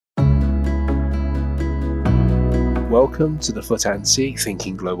Welcome to the Ep.1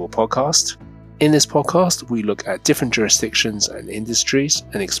 Thinking Global podcast. In this podcast, we look at different jurisdictions and industries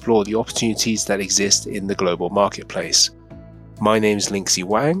and explore the opportunities that exist in the global marketplace. My name is Linksy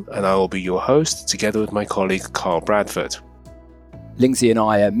Wang, and I will be your host together with my colleague Carl Bradford. Linksy and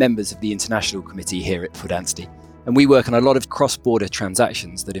I are members of the International Committee here at Ep.1, and we work on a lot of cross-border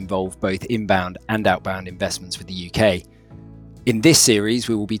transactions that involve both inbound and outbound investments with the UK. In this series,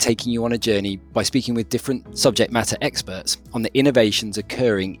 we will be taking you on a journey by speaking with different subject matter experts on the innovations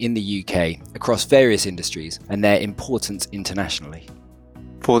occurring in the UK across various industries and their importance internationally.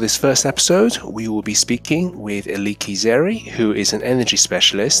 For this first episode, we will be speaking with Eliki Zeri, who is an energy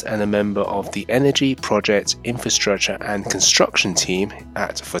specialist and a member of the Energy, Project, Infrastructure and Construction team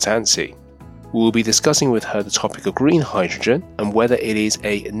at Ep.1. We will be discussing with her the topic of green hydrogen and whether it is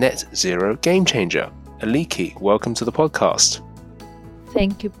a net zero game changer. Eliki, welcome to the podcast.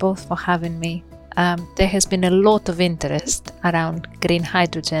 Thank you both for having me. There has been a lot of interest around green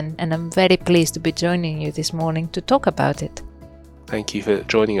hydrogen, and I'm very pleased to be joining you this morning to talk about it. Thank you for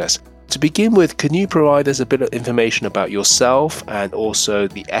joining us. To begin with, can you provide us a bit of information about yourself and also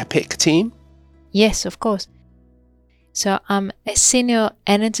the EPIC team? Yes, of course. So I'm a senior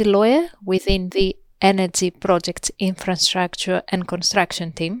energy lawyer within the Energy, Project, Infrastructure and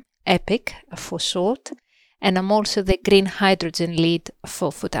Construction team, EPIC for short. And I'm also the green hydrogen lead for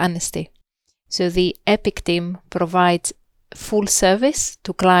Ep.1. So the EPIC team provides full service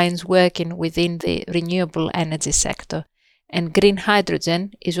to clients working within the renewable energy sector. And green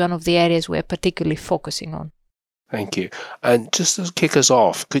hydrogen is one of the areas we're particularly focusing on. Thank you. And just to kick us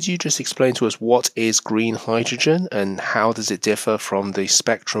off, could you just explain to us what is green hydrogen and how does it differ from the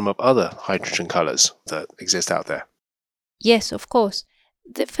spectrum of other hydrogen colours that exist out there? Yes, of course.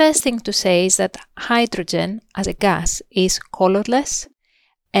 The first thing to say is that hydrogen as a gas is colorless,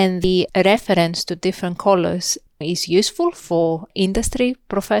 and the reference to different colors is useful for industry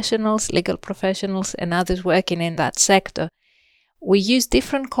professionals, legal professionals, and others working in that sector. We use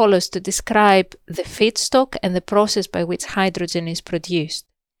different colors to describe the feedstock and the process by which hydrogen is produced.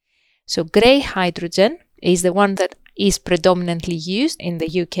 So grey hydrogen is the one that is predominantly used in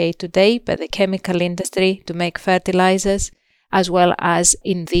the UK today by the chemical industry to make fertilizers, as well as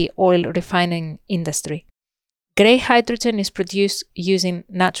in the oil refining industry. Grey hydrogen is produced using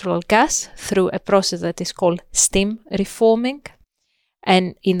natural gas through a process that is called steam reforming.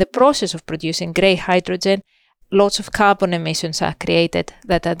 And in the process of producing grey hydrogen, lots of carbon emissions are created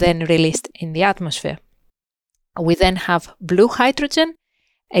that are then released in the atmosphere. We then have blue hydrogen.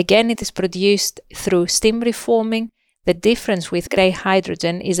 Again, it is produced through steam reforming. The difference with grey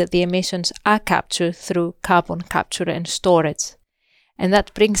hydrogen is that the emissions are captured through carbon capture and storage. And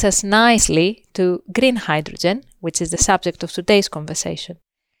that brings us nicely to green hydrogen, which is the subject of today's conversation.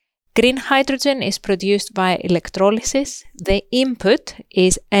 Green hydrogen is produced by electrolysis. The input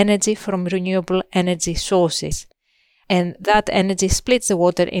is energy from renewable energy sources. And that energy splits the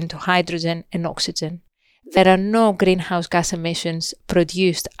water into hydrogen and oxygen. There are no greenhouse gas emissions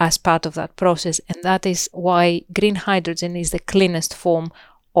produced as part of that process, and that is why green hydrogen is the cleanest form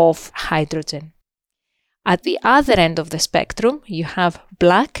of hydrogen. At the other end of the spectrum, you have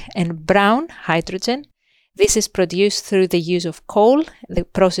black and brown hydrogen. This is produced through the use of coal, the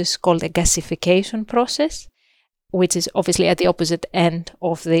process called a gasification process, which is obviously at the opposite end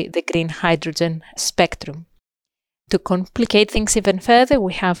of the green hydrogen spectrum. To complicate things even further,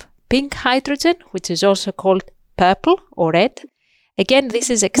 we have pink hydrogen, which is also called purple or red. Again, this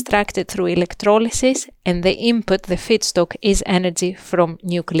is extracted through electrolysis, and the input, the feedstock, is energy from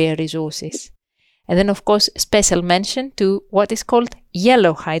nuclear resources. And then, of course, special mention to what is called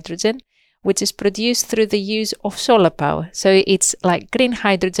yellow hydrogen, which is produced through the use of solar power. So it's like green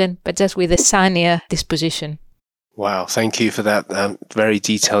hydrogen, but just with a sunnier disposition. Wow, thank you for that very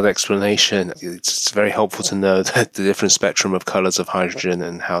detailed explanation. It's very helpful to know the different spectrum of colours of hydrogen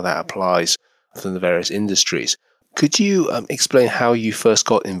and how that applies within the various industries. Could you explain how you first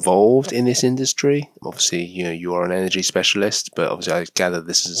got involved in this industry? Obviously, you are an energy specialist, but obviously I gather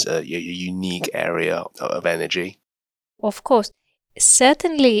this is a unique area of energy. Of course.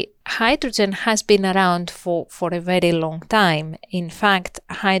 Certainly, hydrogen has been around for a very long time. In fact,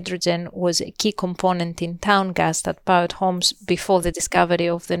 hydrogen was a key component in town gas that powered homes before the discovery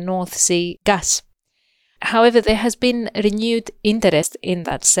of the North Sea gas. However, there has been renewed interest in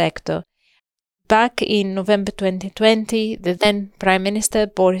that sector. Back in November 2020, the then Prime Minister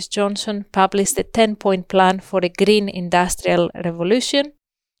Boris Johnson published a 10-point plan for a green industrial revolution.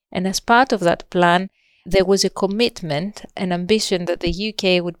 And as part of that plan, there was a commitment, an ambition that the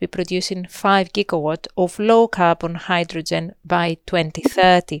UK would be producing 5 gigawatt of low-carbon hydrogen by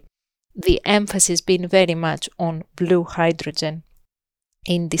 2030. the emphasis been very much on blue hydrogen.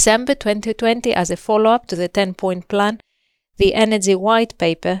 In December 2020, as a follow-up to the 10-point plan, the Energy White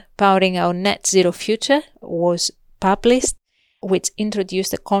Paper, Powering Our Net Zero Future, was published, which introduced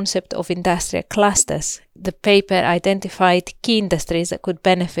the concept of industrial clusters. The paper identified key industries that could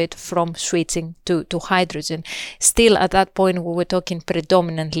benefit from switching to hydrogen. Still, at that point, we were talking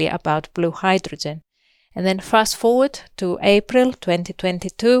predominantly about blue hydrogen. And then fast forward to April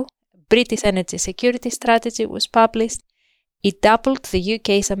 2022, British Energy Security Strategy was published. It doubled the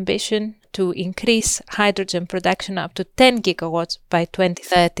UK's ambition to increase hydrogen production up to 10 gigawatts by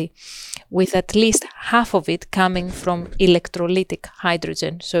 2030, with at least half of it coming from electrolytic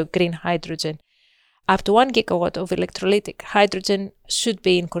hydrogen, so green hydrogen. Up to 1 gigawatt of electrolytic hydrogen should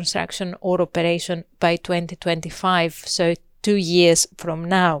be in construction or operation by 2025, so 2 years from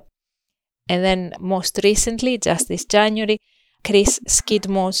now. And then most recently, just this January, Chris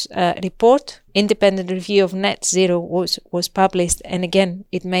Skidmore's report, Independent Review of Net Zero, was published, and again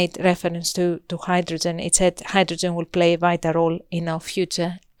it made reference to hydrogen. It said hydrogen will play a vital role in our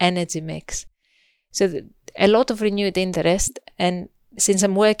future energy mix. So a lot of renewed interest, and since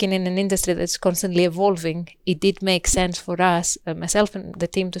I'm working in an industry that's constantly evolving, it did make sense for us, myself and the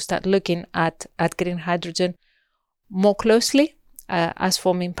team, to start looking at green hydrogen more closely as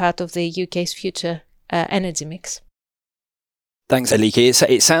forming part of the UK's future energy mix. Thanks, Aliki.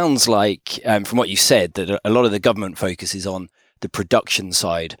 It sounds like, from what you said, that a lot of the government focus is on the production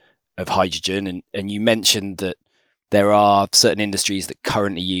side of hydrogen. And you mentioned that there are certain industries that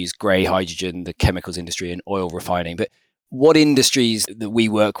currently use grey hydrogen, the chemicals industry and oil refining. But what industries that we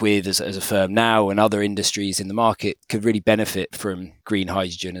work with as a firm now and other industries in the market could really benefit from green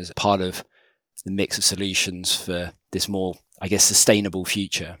hydrogen as part of the mix of solutions for this more, I guess, sustainable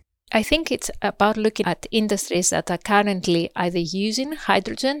future? I think it's about looking at industries that are currently either using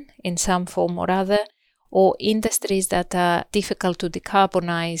hydrogen in some form or other, or industries that are difficult to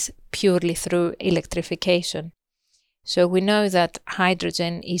decarbonize purely through electrification. So we know that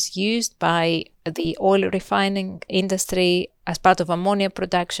hydrogen is used by the oil refining industry as part of ammonia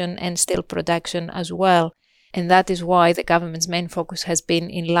production and steel production as well. And that is why the government's main focus has been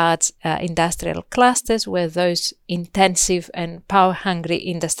in large industrial clusters where those intensive and power-hungry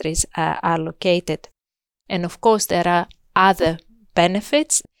industries are located. And of course, there are other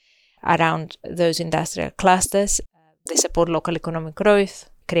benefits around those industrial clusters. They support local economic growth,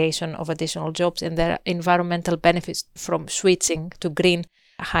 creation of additional jobs, and there are environmental benefits from switching to green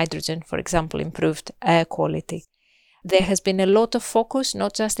hydrogen, for example, improved air quality. There has been a lot of focus,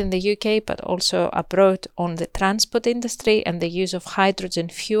 not just in the UK, but also abroad, on the transport industry and the use of hydrogen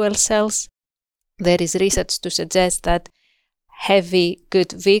fuel cells. There is research to suggest that heavy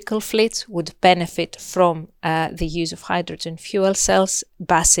good vehicle fleets would benefit from the use of hydrogen fuel cells,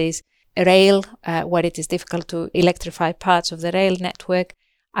 buses, rail, where it is difficult to electrify parts of the rail network,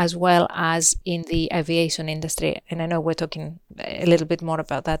 as well as in the aviation industry. And I know we're talking a little bit more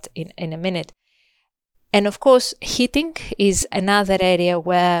about that in a minute. And of course, heating is another area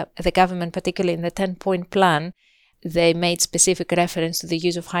where the government, particularly in the 10-point plan, they made specific reference to the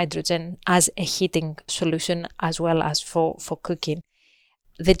use of hydrogen as a heating solution as well as for cooking.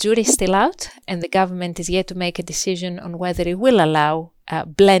 The jury is still out, and the government is yet to make a decision on whether it will allow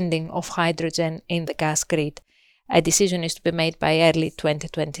blending of hydrogen in the gas grid. A decision is to be made by early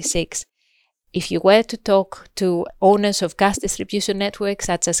 2026. If you were to talk to owners of gas distribution networks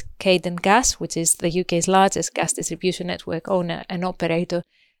such as Cadent Gas, which is the UK's largest gas distribution network owner and operator,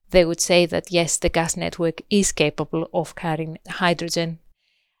 they would say that yes, the gas network is capable of carrying hydrogen,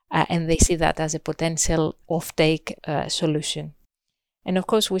 and they see that as a potential offtake solution. And of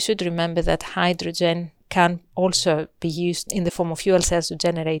course, we should remember that hydrogen can also be used in the form of fuel cells to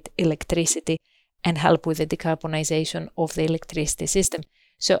generate electricity and help with the decarbonization of the electricity system.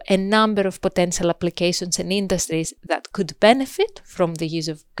 So a number of potential applications and industries that could benefit from the use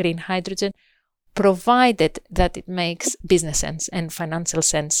of green hydrogen, provided that it makes business sense and financial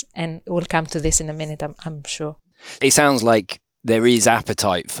sense. And we'll come to this in a minute, I'm sure. It sounds like there is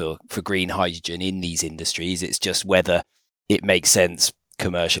appetite for green hydrogen in these industries. It's just whether it makes sense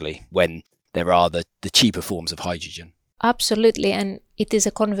commercially when there are the cheaper forms of hydrogen. Absolutely. And it is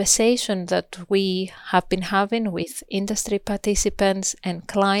a conversation that we have been having with industry participants and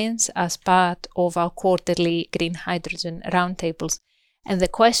clients as part of our quarterly green hydrogen roundtables. And the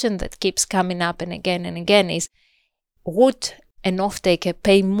question that keeps coming up and again is, would an off-taker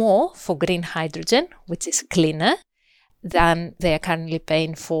pay more for green hydrogen, which is cleaner, than they are currently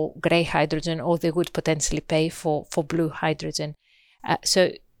paying for grey hydrogen, or they would potentially pay for blue hydrogen?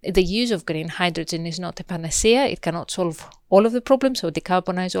 So The use of green hydrogen is not a panacea. It cannot solve all of the problems or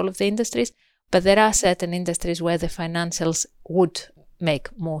decarbonize all of the industries, but there are certain industries where the financials would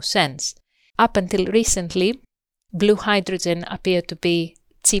make more sense. Up until recently, blue hydrogen appeared to be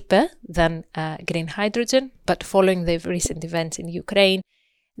cheaper than green hydrogen, but following the recent events in Ukraine,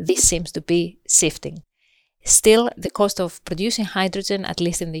 this seems to be shifting. Still, the cost of producing hydrogen, at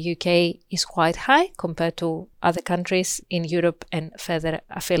least in the UK, is quite high compared to other countries in Europe and further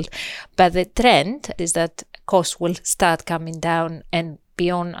afield. But the trend is that costs will start coming down, and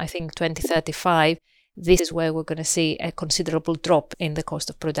beyond, I think, 2035, this is where we're going to see a considerable drop in the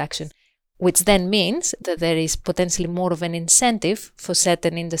cost of production, which then means that there is potentially more of an incentive for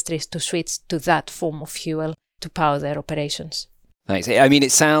certain industries to switch to that form of fuel to power their operations. Thanks. I mean,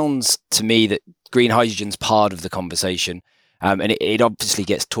 it sounds to me that green hydrogen's part of the conversation, and it obviously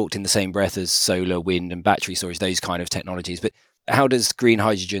gets talked in the same breath as solar, wind and battery storage, those kind of technologies. But how does green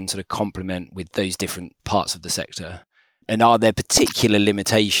hydrogen sort of complement with those different parts of the sector? And are there particular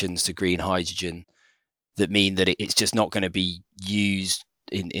limitations to green hydrogen that mean that it's just not going to be used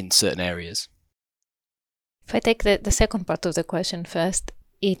in certain areas? If I take the second part of the question first,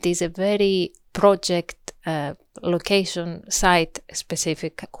 it is a very project, location, site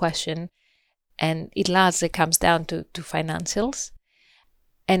specific question, and it largely comes down to financials.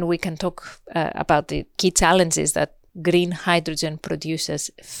 And we can talk about the key challenges that green hydrogen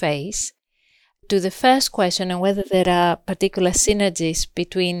producers face. To the first question, and whether there are particular synergies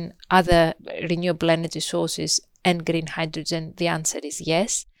between other renewable energy sources and green hydrogen, the answer is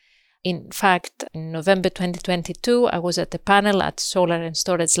yes. In fact, in November 2022, I was at a panel at Solar and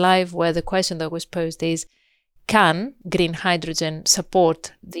Storage Live where the question that was posed is, can green hydrogen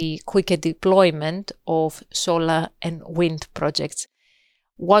support the quicker deployment of solar and wind projects?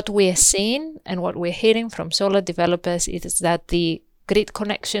 What we are seeing and what we're hearing from solar developers is that the grid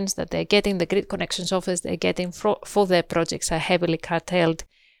connections that they're getting, the grid connections offers they're getting for their projects are heavily curtailed,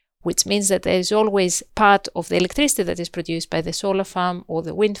 which means that there is always part of the electricity that is produced by the solar farm or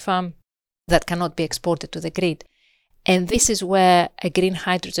the wind farm that cannot be exported to the grid. And this is where a green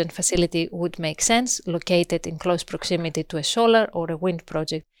hydrogen facility would make sense, located in close proximity to a solar or a wind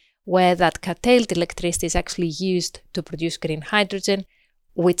project, where that curtailed electricity is actually used to produce green hydrogen,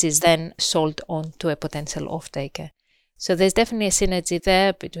 which is then sold on to a potential off-taker. So there's definitely a synergy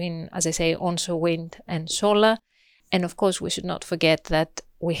there between, as I say, onshore wind and solar. And of course, we should not forget that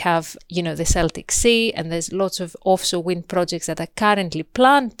we have, the Celtic Sea, and there's lots of offshore wind projects that are currently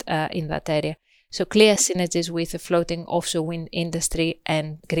planned in that area. So clear synergies with the floating offshore wind industry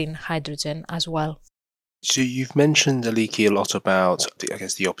and green hydrogen as well. So you've mentioned, Aliki, a lot about,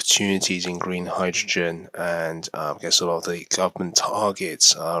 the opportunities in green hydrogen and a lot of the government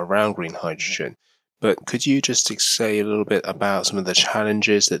targets around green hydrogen. But could you just say a little bit about some of the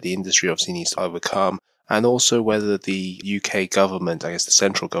challenges that the industry obviously needs to overcome, and also whether the UK government, the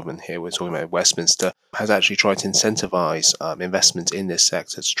central government here, we're talking about Westminster, has actually tried to incentivise investment in this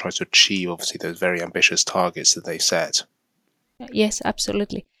sector to try to achieve, obviously, those very ambitious targets that they've set? Yes,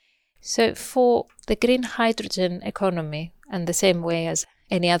 absolutely. So for the green hydrogen economy, and the same way as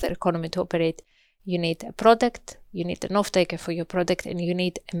any other economy to operate, you need a product, you need an off-taker for your product, and you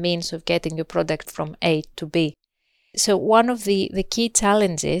need a means of getting your product from A to B. So one of the key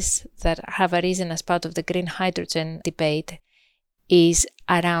challenges that have arisen as part of the green hydrogen debate is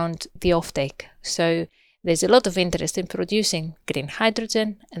around the offtake. So there's a lot of interest in producing green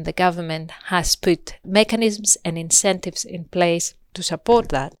hydrogen, and the government has put mechanisms and incentives in place to support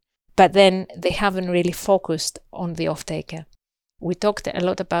that. But then they haven't really focused on the off-taker. We talked a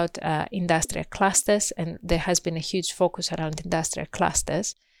lot about industrial clusters, and there has been a huge focus around industrial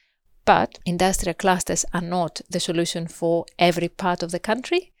clusters. But industrial clusters are not the solution for every part of the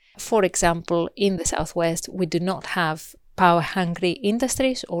country. For example, in the southwest, we do not have power-hungry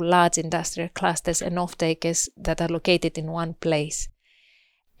industries or large industrial clusters and off-takers that are located in one place.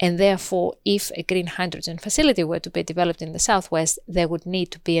 And therefore, if a green hydrogen facility were to be developed in the southwest, there would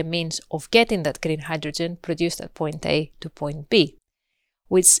need to be a means of getting that green hydrogen produced at point A to point B,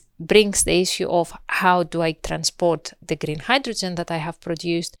 which brings the issue of how do I transport the green hydrogen that I have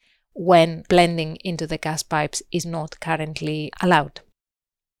produced when blending into the gas pipes is not currently allowed.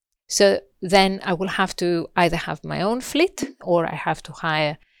 So then I will have to either have my own fleet or I have to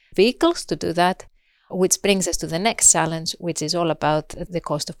hire vehicles to do that, which brings us to the next challenge, which is all about the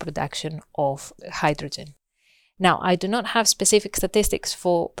cost of production of hydrogen. Now, I do not have specific statistics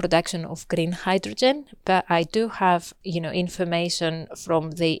for production of green hydrogen, but I do have, information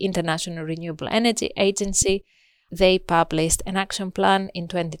from the International Renewable Energy Agency. They published an action plan in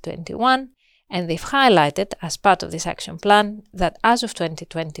 2021, And they've highlighted as part of this action plan that as of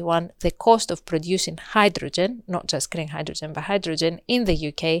 2021, the cost of producing hydrogen, not just green hydrogen, but hydrogen in the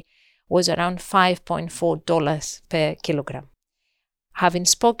UK was around $5.4 per kilogram. Having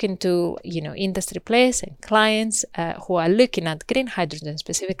spoken to industry players and clients who are looking at green hydrogen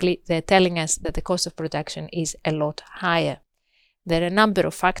specifically, they're telling us that the cost of production is a lot higher. There are a number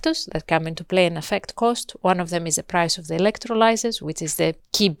of factors that come into play and affect cost. One of them is the price of the electrolyzers, which is the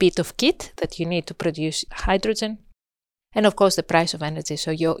key bit of kit that you need to produce hydrogen. And of course, the price of energy,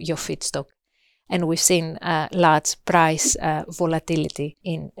 so your feedstock. And we've seen large price volatility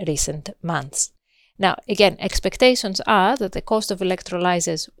in recent months. Now, again, expectations are that the cost of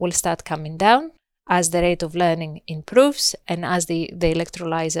electrolyzers will start coming down as the rate of learning improves and as the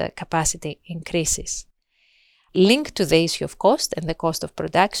electrolyzer capacity increases. Linked to the issue of cost and the cost of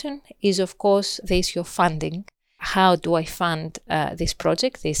production is, of course, the issue of funding. How do I fund this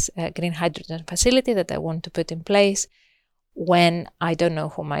project, this green hydrogen facility that I want to put in place when I don't know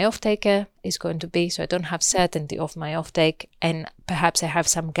who my off-taker is going to be, so I don't have certainty of my off-take, and perhaps I have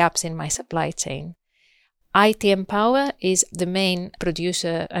some gaps in my supply chain. ITM Power is the main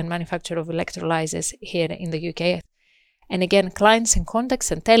producer and manufacturer of electrolyzers here in the UK. And again, clients and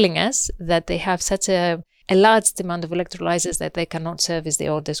contacts are telling us that they have such a large demand of electrolyzers that they cannot service the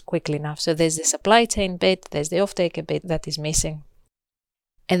orders quickly enough. So there's the supply chain bit, there's the off-taker bit that is missing.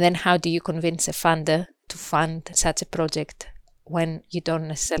 And then how do you convince a funder to fund such a project when you don't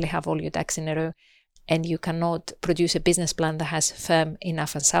necessarily have all your ducks in a row and you cannot produce a business plan that has firm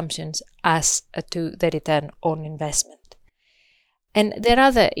enough assumptions as to the return on investment? And there are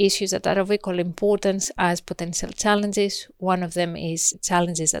other issues that are of equal importance as potential challenges. One of them is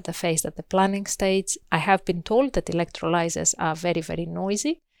challenges that are faced at the planning stage. I have been told that electrolyzers are very, very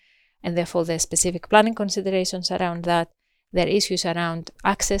noisy, and therefore there are specific planning considerations around that. There are issues around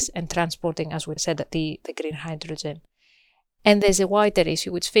access and transporting, as we said, the green hydrogen. And there's a wider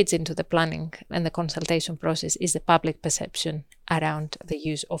issue which fits into the planning and the consultation process is the public perception around the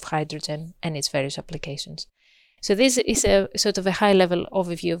use of hydrogen and its various applications. So this is a sort of a high-level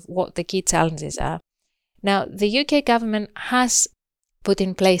overview of what the key challenges are. Now, the UK government has put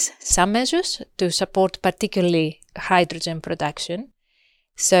in place some measures to support particularly hydrogen production.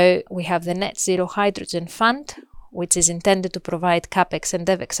 So we have the Net Zero Hydrogen Fund, which is intended to provide CapEx and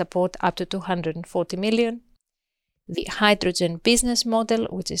DevEx support up to 240 million. The Hydrogen Business Model,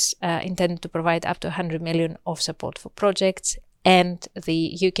 which is intended to provide up to 100 million of support for projects, and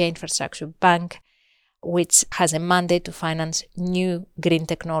the UK Infrastructure Bank, which has a mandate to finance new green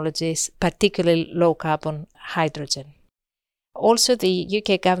technologies, particularly low-carbon hydrogen. Also, the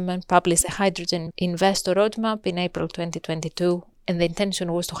UK government published a hydrogen investor roadmap in April 2022, and the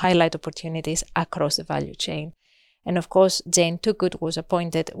intention was to highlight opportunities across the value chain. And of course, Jane Toogood was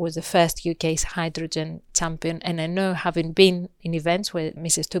the first UK's hydrogen champion, and I know, having been in events where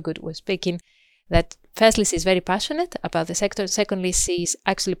Mrs. Toogood was speaking, that firstly, she's very passionate about the sector. Secondly, she's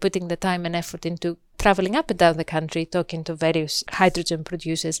actually putting the time and effort into traveling up and down the country, talking to various hydrogen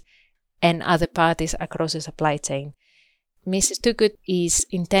producers and other parties across the supply chain. Mrs. Toogood is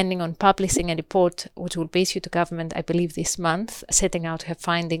intending on publishing a report which will be issued to government, I believe, this month, setting out her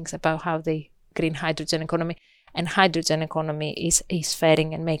findings about how the green hydrogen economy and hydrogen economy is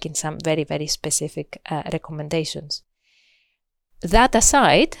faring and making some very, very specific recommendations. That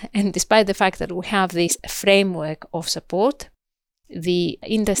aside, and despite the fact that we have this framework of support, the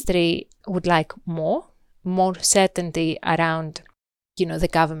industry would like more certainty around, the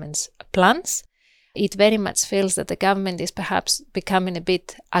government's plans. It very much feels that the government is perhaps becoming a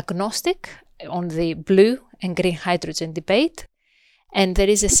bit agnostic on the blue and green hydrogen debate. And there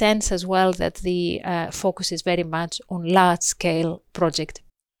is a sense as well that the focus is very much on large-scale project.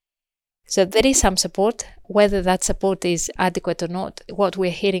 So there is some support. Whether that support is adequate or not, what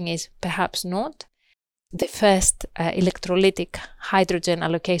we're hearing is perhaps not. The first electrolytic hydrogen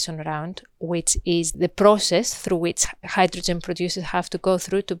allocation round, which is the process through which hydrogen producers have to go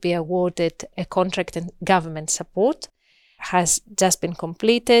through to be awarded a contract and government support, has just been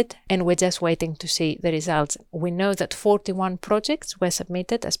completed, and we're just waiting to see the results. We know that 41 projects were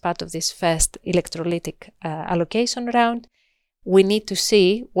submitted as part of this first electrolytic allocation round. We need to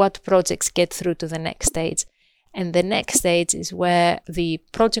see what projects get through to the next stage. And the next stage is where the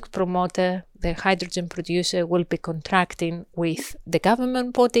project promoter, the hydrogen producer, will be contracting with the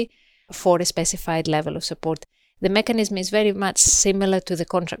government body for a specified level of support. The mechanism is very much similar to the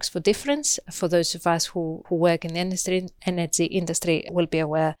contracts for difference. For those of us who work in the energy industry will be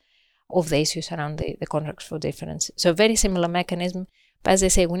aware of the issues around the contracts for difference. So very similar mechanism. But as I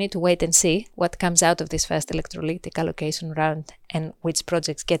say, we need to wait and see what comes out of this first electrolytic allocation round and which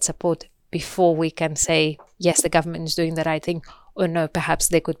projects get support before we can say, yes, the government is doing the right thing, or no, perhaps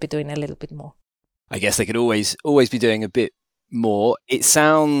they could be doing a little bit more. I guess they could always be doing a bit more. It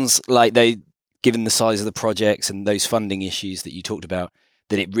sounds like given the size of the projects and those funding issues that you talked about,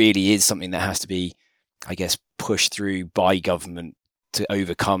 that it really is something that has to be, I guess, pushed through by government to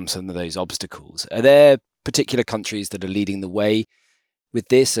overcome some of those obstacles. Are there particular countries that are leading the way with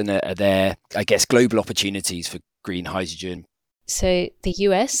this, and are there, I guess, global opportunities for green hydrogen? So the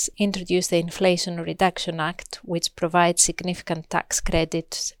US introduced the Inflation Reduction Act, which provides significant tax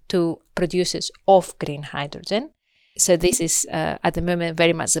credits to producers of green hydrogen. So this is at the moment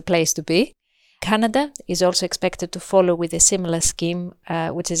very much the place to be. Canada is also expected to follow with a similar scheme,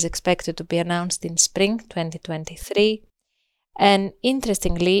 which is expected to be announced in spring 2023. And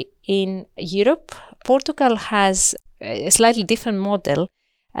interestingly, in Europe, Portugal has a slightly different model.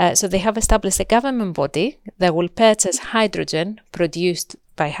 So they have established a government body that will purchase hydrogen produced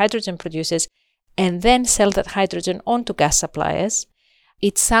by hydrogen producers and then sell that hydrogen on to gas suppliers.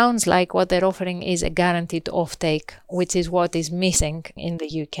 It sounds like what they're offering is a guaranteed offtake, which is what is missing in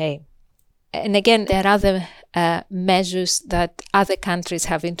the UK. And again, there are other measures that other countries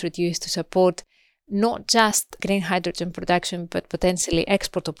have introduced to support not just green hydrogen production, but potentially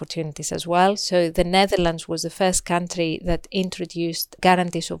export opportunities as well. So the Netherlands was the first country that introduced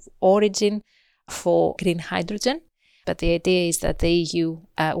guarantees of origin for green hydrogen. But the idea is that the EU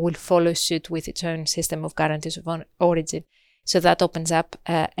will follow suit with its own system of guarantees of origin. So that opens up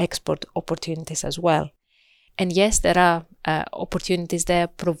export opportunities as well. And yes, there are opportunities there,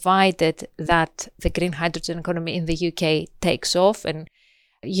 provided that the green hydrogen economy in the UK takes off and,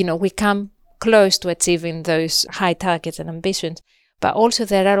 we come close to achieving those high targets and ambitions. But also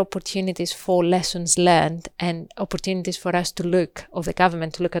there are opportunities for lessons learned and opportunities for us of the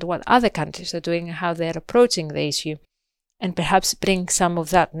government to look at what other countries are doing and how they're approaching the issue, and perhaps bring some of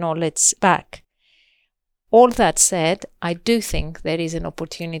that knowledge back. All that said, I do think there is an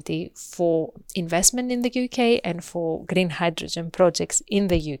opportunity for investment in the UK and for green hydrogen projects in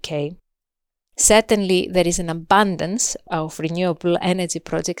the UK. Certainly, there is an abundance of renewable energy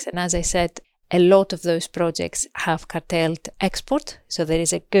projects, and as I said, a lot of those projects have curtailed export, so there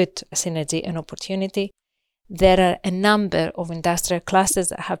is a good synergy and opportunity. There are a number of industrial clusters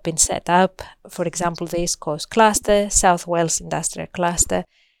that have been set up, for example, the East Coast Cluster, South Wales Industrial Cluster,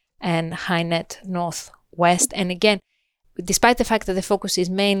 and HyNet North West. And again, despite the fact that the focus is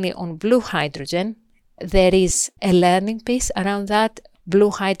mainly on blue hydrogen, there is a learning piece around that.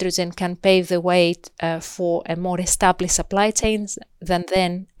 Blue hydrogen can pave the way for a more established supply chains than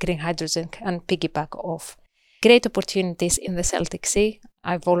then green hydrogen can piggyback off. Great opportunities in the Celtic Sea.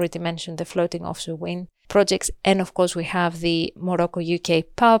 I've already mentioned the floating offshore wind projects. And of course, we have the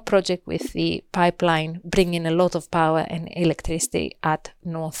Morocco-UK power project with the pipeline bringing a lot of power and electricity at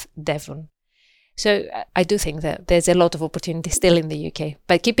North Devon. So I do think that there's a lot of opportunity still in the UK,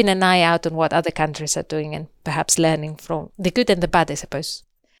 but keeping an eye out on what other countries are doing and perhaps learning from the good and the bad, I suppose.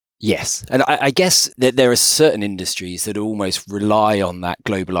 Yes. And I guess that there are certain industries that almost rely on that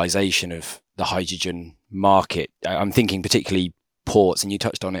globalization of the hydrogen market. I'm thinking particularly ports, and you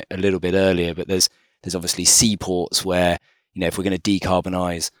touched on it a little bit earlier, but there's obviously seaports where, if we're going to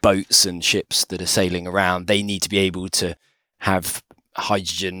decarbonize boats and ships that are sailing around, they need to be able to have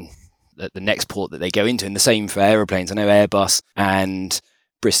hydrogen at the next port that they go into. And the same for aeroplanes. I know Airbus and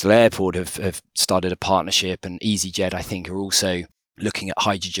Bristol Airport have started a partnership, and EasyJet, I think, are also looking at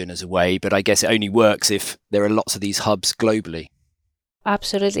hydrogen as a way. But I guess it only works if there are lots of these hubs globally.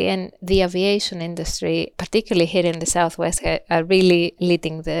 Absolutely. And the aviation industry, particularly here in the Southwest, are really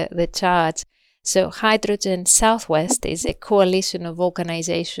leading the charge. So Hydrogen Southwest is a coalition of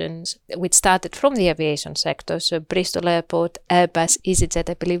organizations which started from the aviation sector. So Bristol Airport, Airbus, EasyJet,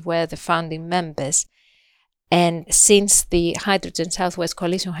 I believe, were the founding members. And since the Hydrogen Southwest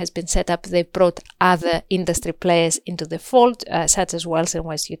coalition has been set up, they've brought other industry players into the fold, such as Wells &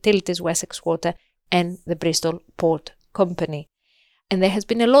 West Utilities, Wessex Water, and the Bristol Port Company. And there has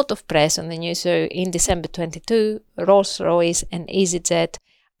been a lot of press on the news. So in December 22, Rolls-Royce and EasyJet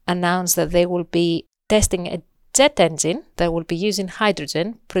announced that they will be testing a jet engine that will be using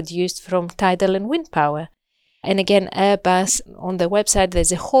hydrogen produced from tidal and wind power. And again, Airbus, on their website,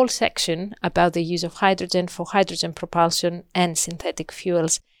 there's a whole section about the use of hydrogen for hydrogen propulsion and synthetic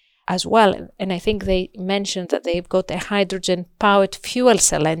fuels as well. And I think they mentioned that they've got a hydrogen-powered fuel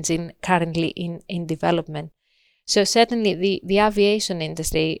cell engine currently in development. So certainly the aviation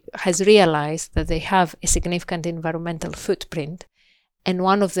industry has realized that they have a significant environmental footprint. And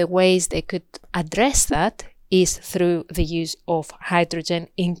one of the ways they could address that is through the use of hydrogen,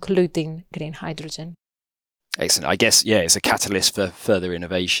 including green hydrogen. Excellent. I guess, it's a catalyst for further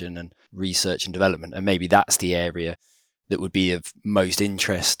innovation and research and development. And maybe that's the area that would be of most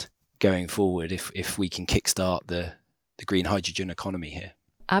interest going forward if we can kickstart the green hydrogen economy here.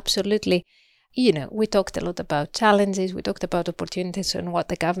 Absolutely. We talked a lot about challenges, we talked about opportunities and what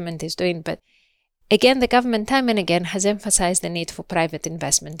the government is doing. But again, the government time and again has emphasized the need for private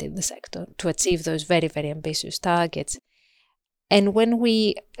investment in the sector to achieve those very, very ambitious targets. And when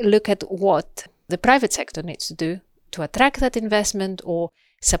we look at what the private sector needs to do to attract that investment or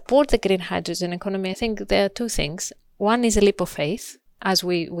support the green hydrogen economy, I think there are two things. One is a leap of faith. As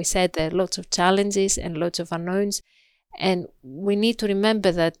we said, there are lots of challenges and lots of unknowns. And we need to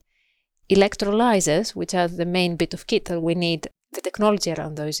remember that electrolyzers, which are the main bit of kit that we need, the technology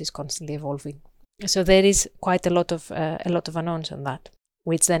around those is constantly evolving. So there is quite a lot of unknowns on that,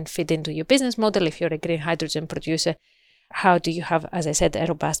 which then fit into your business model. If you're a green hydrogen producer, how do you have, as I said, a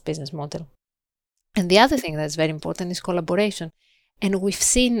robust business model? And the other thing that's very important is collaboration. And we've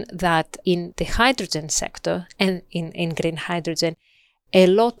seen that in the hydrogen sector and in green hydrogen, a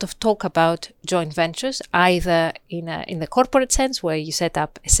lot of talk about joint ventures, either in the corporate sense, where you set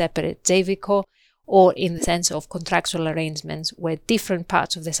up a separate JV co, or in the sense of contractual arrangements where different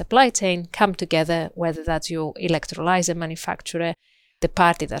parts of the supply chain come together, whether that's your electrolyzer manufacturer, the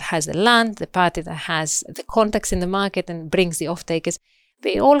party that has the land, the party that has the contacts in the market and brings the off-takers.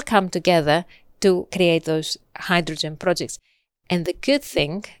 They all come together to create those hydrogen projects. And the good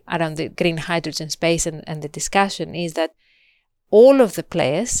thing around the green hydrogen space and the discussion is that all of the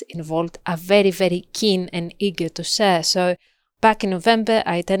players involved are very, very keen and eager to share. So back in November,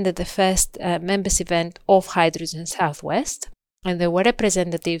 I attended the first members event of Hydrogen Southwest, and there were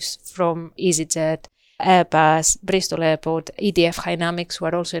representatives from EasyJet, Airbus, Bristol Airport, EDF Dynamics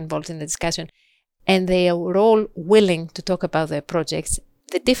were also involved in the discussion, and they were all willing to talk about their projects,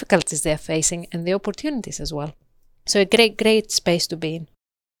 the difficulties they're facing, and the opportunities as well. So a great space to be in.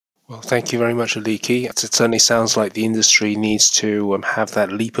 Well, thank you very much, Aliki. It certainly sounds like the industry needs to have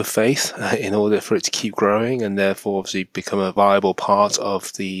that leap of faith in order for it to keep growing and therefore obviously become a viable part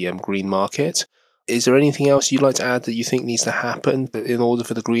of the green market. Is there anything else you'd like to add that you think needs to happen in order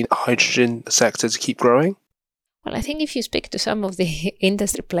for the green hydrogen sector to keep growing? Well, I think if you speak to some of the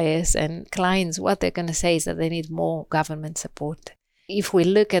industry players and clients, what they're going to say is that they need more government support. If we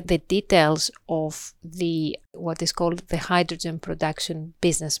look at the details of what is called the hydrogen production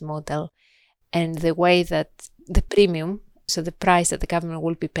business model and the way that the premium, so the price that the government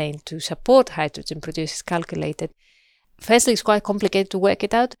will be paying to support hydrogen producers is calculated, firstly, it's quite complicated to work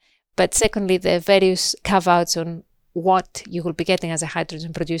it out, but secondly, there are various carve-outs on what you will be getting as a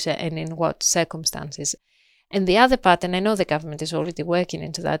hydrogen producer and in what circumstances. And the other part, and I know the government is already working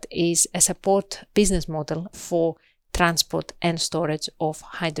into that, is a support business model for transport and storage of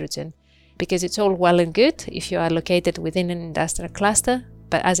hydrogen. Because it's all well and good if you are located within an industrial cluster,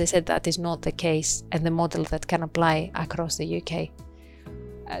 but as I said, that is not the case and the model that can apply across the UK.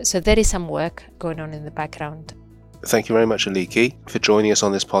 So there is some work going on in the background. Thank you very much, Aliki, for joining us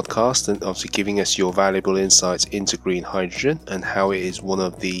on this podcast and obviously giving us your valuable insights into green hydrogen and how it is one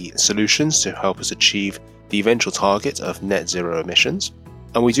of the solutions to help us achieve the eventual target of net zero emissions.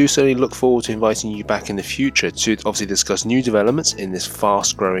 And we do certainly look forward to inviting you back in the future to obviously discuss new developments in this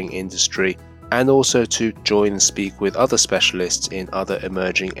fast-growing industry and also to join and speak with other specialists in other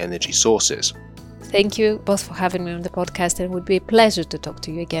emerging energy sources. Thank you both for having me on the podcast, and it would be a pleasure to talk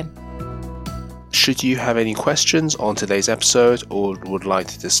to you again. Should you have any questions on today's episode or would like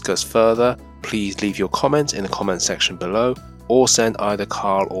to discuss further, please leave your comment in the comment section below or send either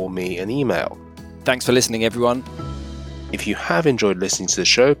Carl or me an email. Thanks for listening, everyone. If you have enjoyed listening to the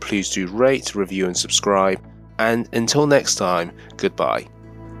show, please do rate, review and subscribe. And until next time, goodbye.